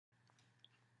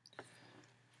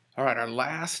All right, our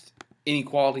last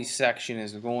inequality section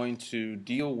is going to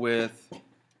deal with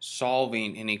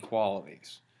solving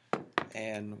inequalities.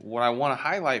 And what I want to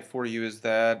highlight for you is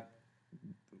that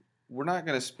we're not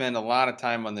going to spend a lot of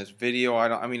time on this video.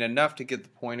 I mean enough to get the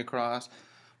point across,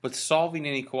 but solving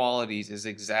inequalities is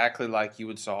exactly like you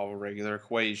would solve a regular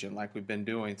equation like we've been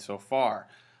doing so far.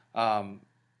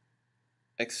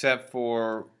 Except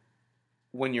for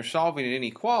when you're solving an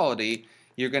inequality,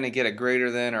 you're going to get a greater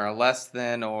than or a less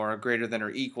than or a greater than or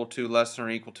equal to, less than or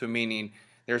equal to, meaning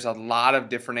there's a lot of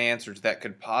different answers that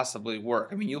could possibly work.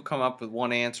 I mean, you'll come up with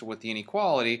one answer with the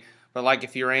inequality, but like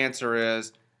if your answer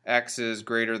is x is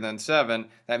greater than 7,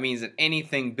 that means that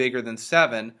anything bigger than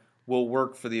 7 will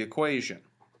work for the equation.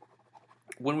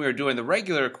 When we were doing the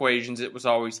regular equations, it was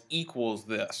always equals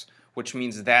this, which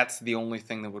means that's the only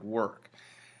thing that would work.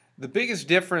 The biggest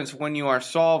difference when you are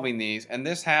solving these, and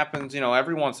this happens,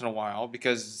 every once in a while,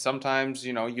 because sometimes,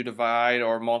 you divide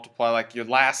or multiply, like your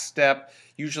last step,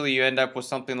 usually you end up with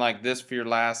something like this for your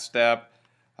last step.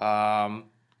 When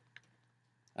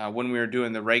we were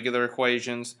doing the regular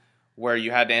equations, where you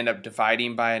had to end up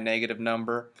dividing by a negative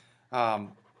number.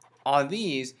 On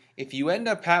these, if you end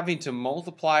up having to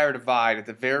multiply or divide at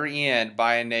the very end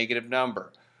by a negative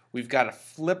number, we've got to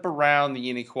flip around the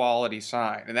inequality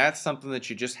sign, and that's something that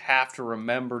you just have to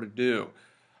remember to do.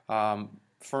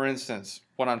 For instance,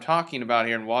 what I'm talking about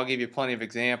here, and I'll give you plenty of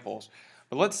examples,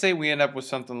 but let's say we end up with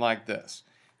something like this.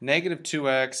 Negative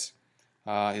 2x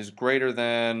is greater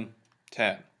than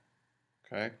 10.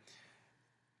 Okay.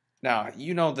 Now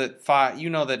you know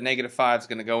that negative 5 is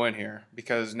going to go in here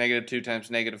because negative 2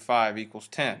 times negative 5 equals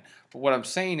 10. But what I'm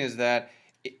saying is that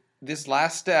this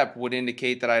last step would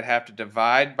indicate that I'd have to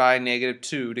divide by negative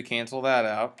 2 to cancel that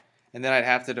out, and then I'd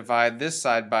have to divide this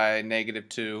side by negative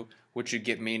 2, which would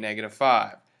get me negative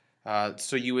 5.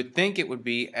 So you would think it would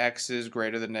be x is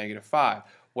greater than negative 5.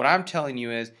 What I'm telling you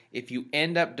is if you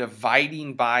end up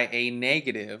dividing by a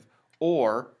negative,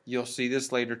 or you'll see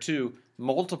this later too,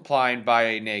 multiplying by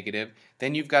a negative,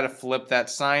 then you've got to flip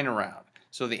that sign around.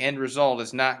 So the end result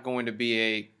is not going to be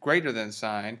a greater than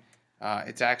sign.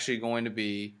 It's actually going to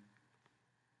be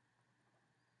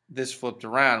this flipped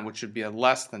around, which would be a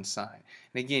less than sign.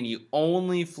 And again, you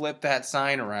only flip that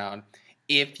sign around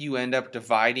if you end up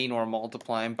dividing or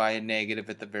multiplying by a negative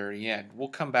at the very end. We'll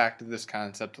come back to this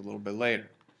concept a little bit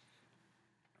later.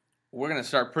 We're going to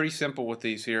start pretty simple with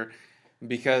these here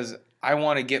because I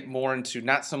want to get more into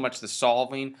not so much the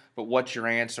solving, but what your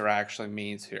answer actually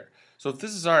means here. So if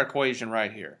this is our equation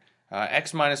right here,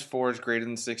 x minus 4 is greater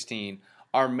than 16,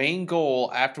 our main goal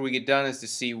after we get done is to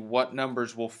see what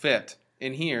numbers will fit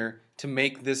in here to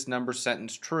make this number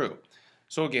sentence true.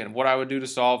 So again, what I would do to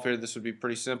solve here, this would be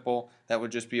pretty simple. That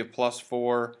would just be a plus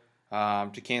 4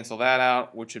 to cancel that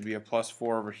out, which would be a plus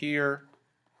 4 over here.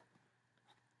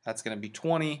 That's going to be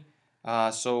 20.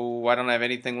 So I don't have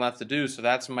anything left to do, so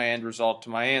that's my end result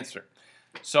to my answer.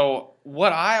 So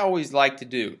what I always like to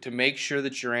do to make sure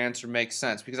that your answer makes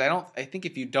sense, because I think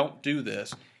if you don't do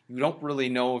this, you don't really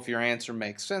know if your answer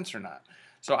makes sense or not.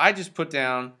 So I just put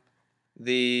down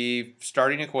the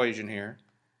starting equation here,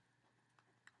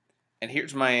 and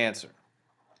here's my answer.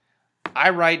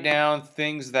 I write down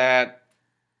things that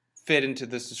fit into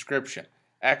this description.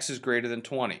 X is greater than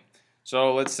 20.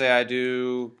 So let's say I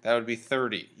do, that would be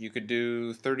 30. You could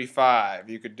do 35.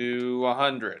 You could do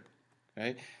 100.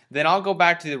 Okay? Then I'll go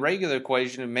back to the regular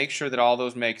equation and make sure that all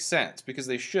those make sense, because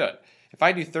they should. If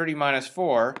I do 30 minus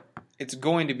 4, it's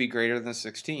going to be greater than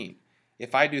 16.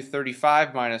 If I do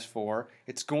 35 minus 4,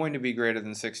 it's going to be greater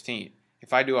than 16.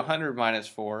 If I do 100 minus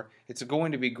 4, it's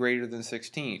going to be greater than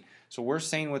 16. So we're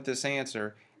saying with this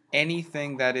answer,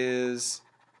 anything that is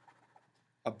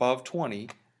above 20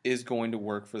 is going to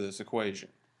work for this equation.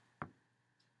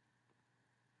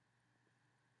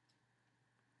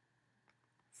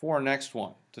 For our next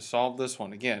one, to solve this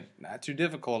one, again, not too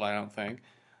difficult, I don't think.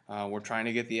 We're trying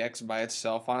to get the x by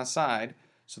itself on a side,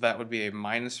 so that would be a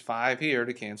minus 5 here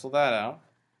to cancel that out,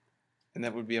 and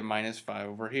that would be a minus 5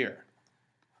 over here.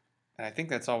 And I think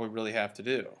that's all we really have to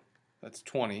do. That's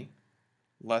 20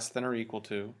 less than or equal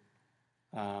to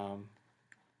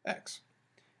x.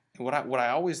 And what I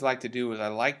always like to do is I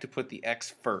like to put the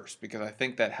x first, because I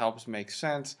think that helps make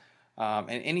sense. And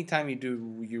anytime you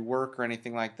do your work or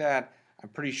anything like that, I'm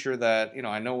pretty sure that,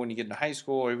 I know when you get into high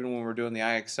school or even when we're doing the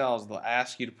IXLs, they'll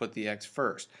ask you to put the x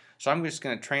first. So I'm just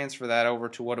going to transfer that over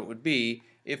to what it would be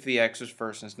if the x was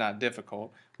first, and it's not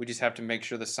difficult. We just have to make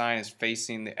sure the sign is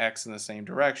facing the x in the same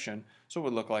direction, so it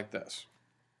would look like this.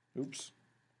 Oops,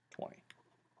 20.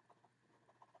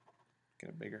 Get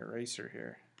a bigger eraser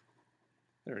here.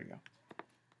 There we go.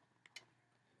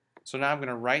 So now I'm going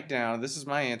to write down, this is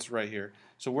my answer right here.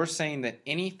 So we're saying that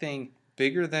anything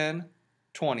bigger than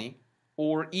 20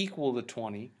 or equal to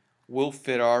 20 will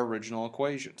fit our original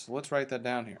equation. So let's write that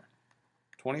down here.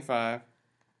 25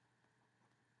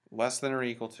 less than or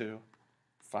equal to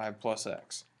 5 plus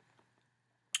x.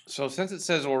 So since it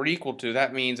says or equal to,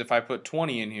 that means if I put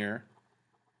 20 in here,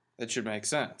 that should make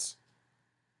sense.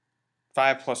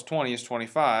 5 plus 20 is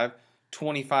 25.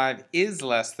 25 is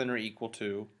less than or equal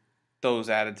to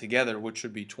those added together, which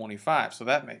would be 25. So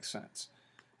that makes sense.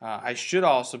 I should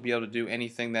also be able to do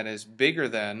anything that is bigger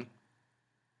than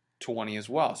 20 as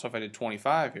well. So if I did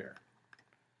 25 here,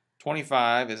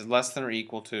 25 is less than or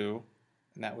equal to,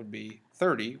 and that would be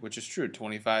 30, which is true.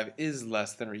 25 is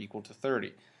less than or equal to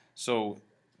 30. So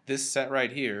this set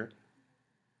right here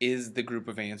is the group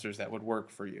of answers that would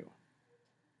work for you.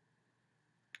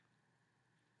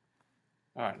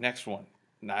 All right, next one.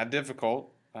 Not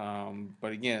difficult,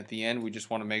 but again, at the end, we just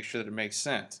want to make sure that it makes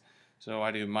sense. So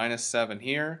I do minus 7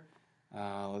 here.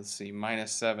 Let's see,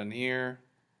 minus 7 here.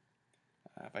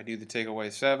 If I do the take away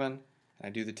 7, and I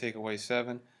do the take away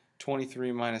 7,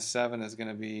 23 minus 7 is going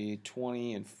to be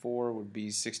 20, and 4 would be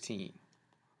 16.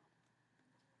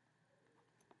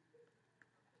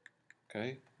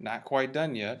 Okay, not quite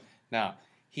done yet. Now,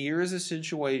 here is a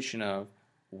situation of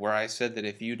where I said that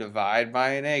if you divide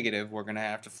by a negative, we're going to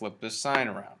have to flip this sign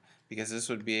around, because this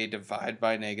would be a divide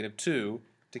by negative 2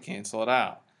 to cancel it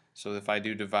out. So if I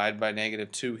do divide by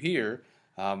negative 2 here,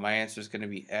 my answer is going to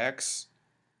be x,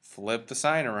 flip the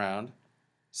sign around,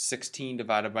 16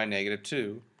 divided by negative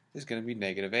 2 is going to be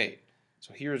negative 8.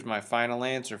 So here's my final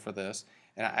answer for this.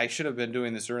 And I should have been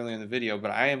doing this earlier in the video,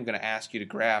 but I am going to ask you to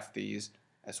graph these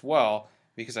as well,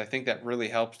 because I think that really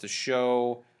helps to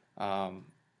show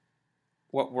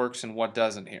what works and what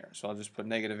doesn't here. So I'll just put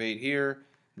negative 8 here,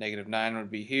 negative 9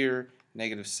 would be here,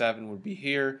 negative 7 would be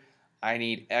here. I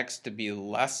need x to be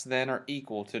less than or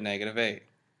equal to negative 8.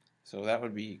 So that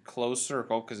would be closed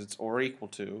circle because it's or equal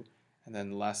to, and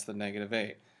then less than negative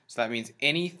 8. So that means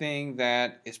anything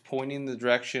that is pointing in the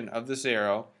direction of this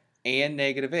arrow and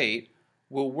negative 8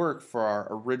 will work for our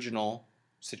original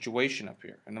situation up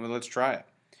here. And then let's try it.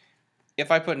 If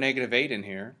I put negative 8 in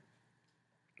here,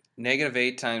 negative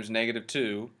 8 times negative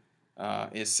 2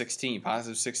 is 16,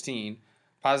 positive 16.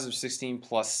 Positive 16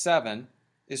 plus 7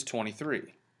 is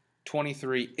 23.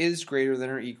 23 is greater than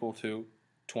or equal to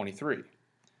 23.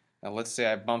 Now let's say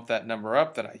I bump that number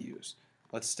up that I use.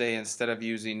 Let's say instead of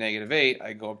using negative 8,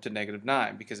 I go up to negative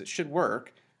 9, because it should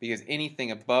work, because anything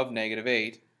above negative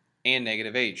 8 and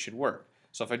negative 8 should work.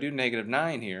 So if I do negative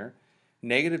 9 here,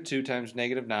 negative 2 times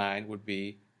negative 9 would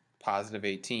be positive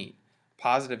 18.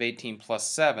 Positive 18 plus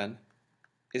 7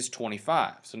 is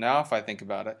 25. So now if I think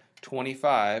about it,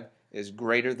 25 is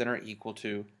greater than or equal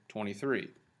to 23.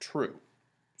 True.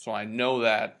 So I know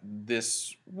that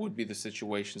this would be the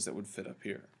situations that would fit up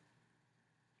here.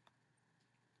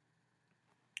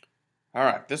 All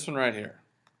right, this one right here.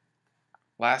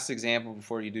 Last example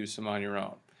before you do some on your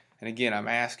own. And again, I'm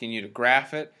asking you to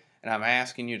graph it, and I'm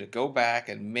asking you to go back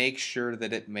and make sure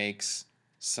that it makes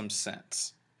some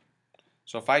sense.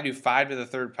 So if I do 5 to the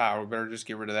third power, we better just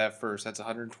get rid of that first. That's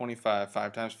 125,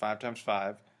 5 times 5 times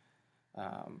 5.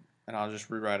 And I'll just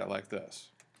rewrite it like this.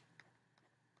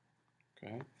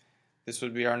 Okay. This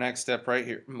would be our next step right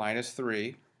here, minus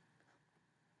 3.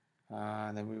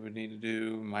 And then we would need to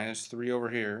do minus 3 over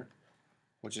here,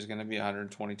 which is going to be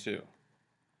 122.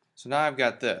 So now I've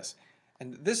got this.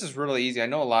 And this is really easy. I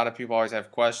know a lot of people always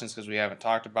have questions because we haven't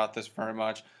talked about this very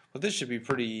much, but this should be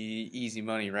pretty easy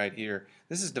money right here.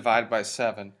 This is divided by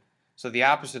 7, so the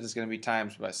opposite is going to be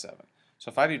times by 7.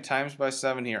 So if I do times by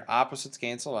 7 here, opposites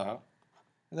cancel out.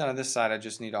 And then on this side, I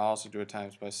just need to also do a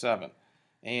times by 7.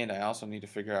 And I also need to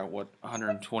figure out what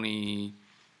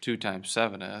 122 times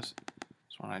 7 is.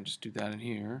 So when I just do that in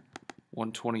here,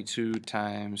 122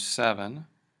 times 7,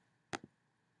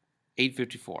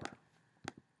 854.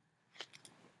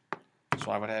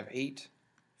 So I would have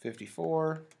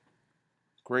 854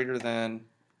 greater than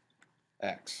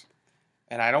x.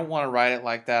 And I don't want to write it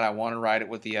like that. I want to write it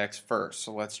with the x first.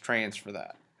 So let's transfer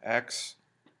that. X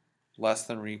less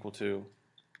than or equal to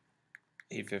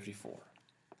 854.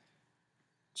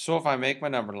 So if I make my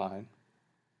number line,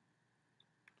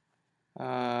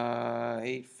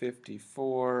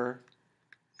 854,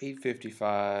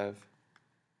 855,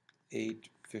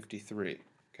 853,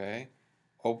 okay?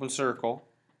 Open circle,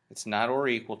 it's not or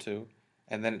equal to,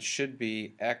 and then it should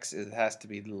be x, it has to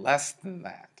be less than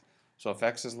that. So if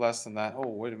x is less than that, oh,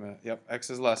 wait a minute, yep, x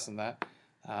is less than that.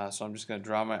 So I'm just going to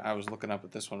draw my, I was looking up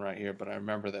at this one right here, but I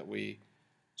remember that we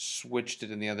switched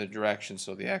it in the other direction,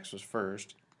 so the x was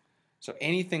first. So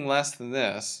anything less than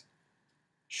this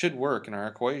should work in our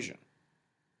equation.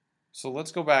 So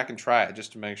let's go back and try it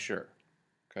just to make sure.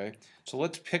 Okay, so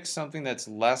let's pick something that's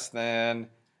less than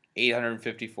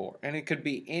 854, and it could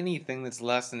be anything that's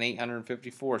less than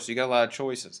 854, so you got a lot of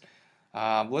choices.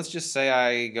 Let's just say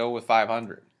I go with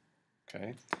 500.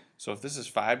 Okay, so if this is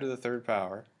 5 to the third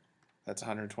power, that's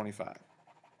 125.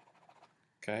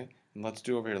 Okay, and let's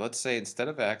do over here. Let's say instead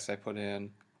of x, I put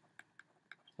in,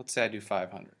 let's say I do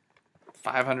 500.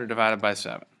 500 divided by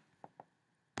 7.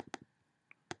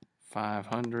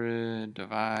 500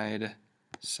 divide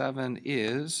 7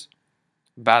 is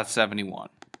about 71.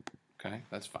 Okay,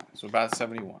 that's fine. So about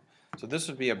 71. So this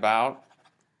would be about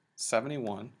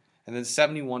 71. And then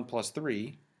 71 plus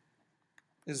 3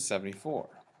 is 74.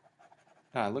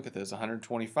 Now look at this,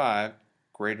 125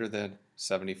 greater than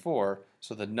 74.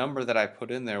 So the number that I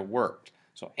put in there worked.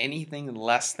 So anything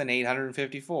less than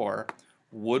 854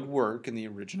 would work in the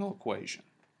original equation.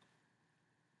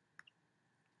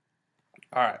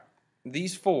 All right,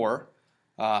 these four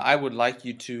I would like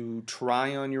you to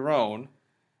try on your own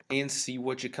and see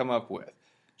what you come up with.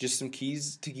 Just some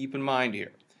keys to keep in mind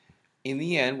here. In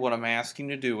the end, what I'm asking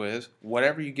you to do is,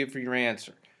 whatever you give for your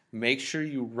answer, make sure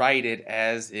you write it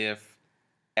as if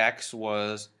x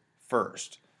was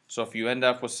first. So if you end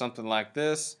up with something like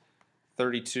this,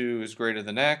 32 is greater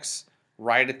than x,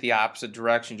 write it the opposite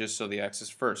direction just so the x is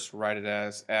first. Write it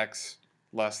as x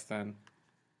less than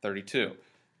 32.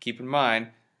 Keep in mind,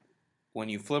 when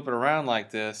you flip it around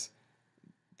like this,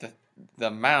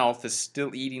 the mouth is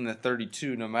still eating the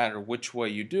 32 no matter which way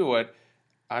you do it.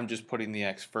 I'm just putting the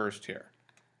x first here.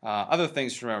 Other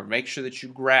things to remember, make sure that you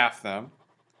graph them.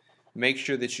 Make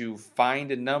sure that you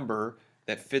find a number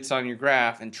that fits on your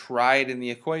graph and try it in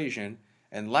the equation.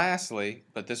 And lastly,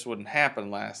 but this wouldn't happen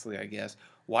lastly, I guess,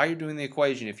 while you're doing the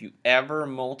equation, if you ever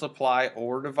multiply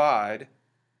or divide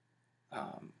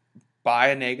by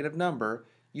a negative number,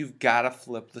 you've got to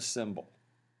flip the symbol.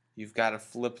 You've got to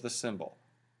flip the symbol.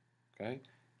 Okay?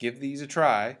 Give these a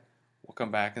try. We'll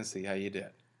come back and see how you did.